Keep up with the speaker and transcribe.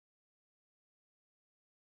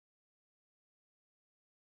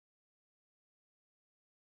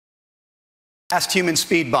last human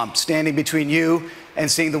speed bump standing between you and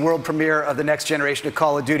seeing the world premiere of the next generation of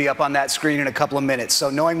Call of Duty up on that screen in a couple of minutes. So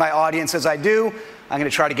knowing my audience as I do, I'm going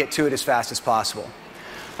to try to get to it as fast as possible.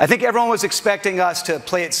 I think everyone was expecting us to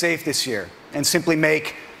play it safe this year and simply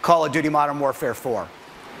make Call of Duty Modern Warfare 4.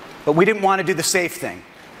 But we didn't want to do the safe thing.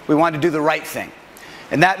 We wanted to do the right thing.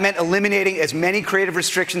 And that meant eliminating as many creative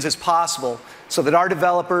restrictions as possible so that our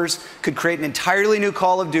developers could create an entirely new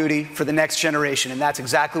Call of Duty for the next generation. And that's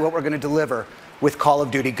exactly what we're going to deliver with Call of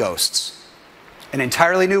Duty Ghosts. An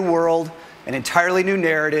entirely new world, an entirely new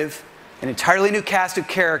narrative, an entirely new cast of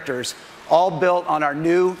characters, all built on our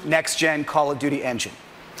new next-gen Call of Duty engine.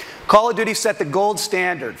 Call of Duty set the gold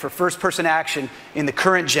standard for first-person action in the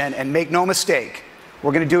current gen, and make no mistake,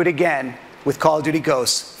 we're going to do it again with Call of Duty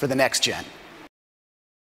Ghosts for the next gen.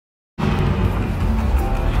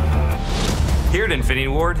 Here at Infinity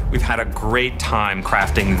Ward, we've had a great time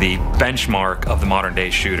crafting the benchmark of the modern day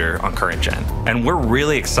shooter on current gen. And we're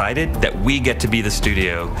really excited that we get to be the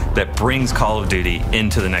studio that brings Call of Duty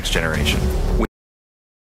into the next generation.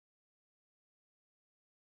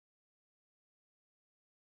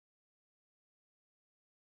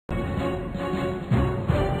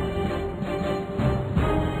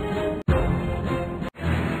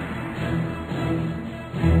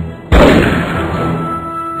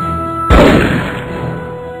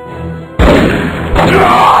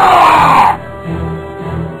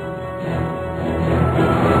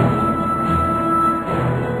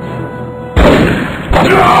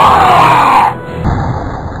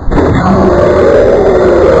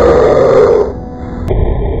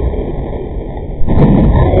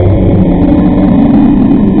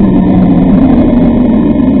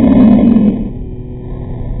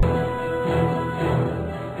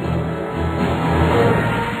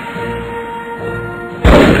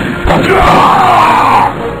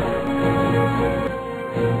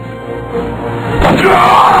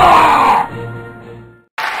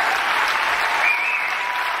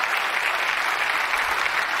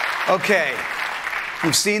 Okay,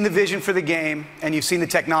 you've seen the vision for the game, and you've seen the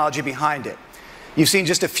technology behind it. You've seen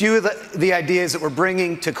just a few of the ideas that we're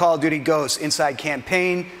bringing to Call of Duty Ghosts inside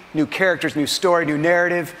campaign, new characters, new story, new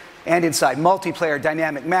narrative, and inside multiplayer,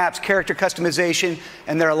 dynamic maps, character customization,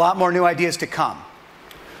 and there are a lot more new ideas to come.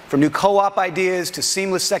 From new co-op ideas to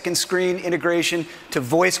seamless second screen integration to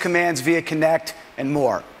voice commands via Kinect and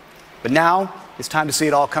more. But now, it's time to see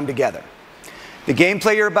it all come together. The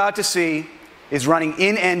gameplay you're about to see is running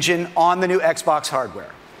in-engine on the new Xbox hardware.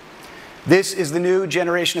 This is the new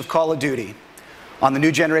generation of Call of Duty on the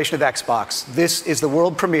new generation of Xbox. This is the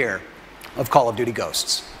world premiere of Call of Duty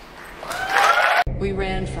Ghosts. We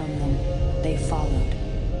ran from them. They followed.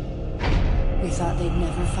 We thought they'd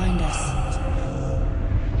never find us.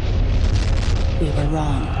 We were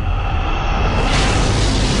wrong.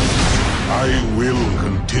 I will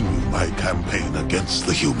continue my campaign against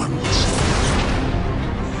the humans.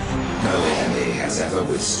 No enemy has ever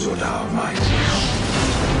withstood our might.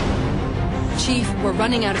 Chief, we're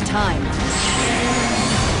running out of time.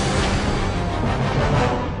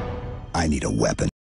 I need a weapon.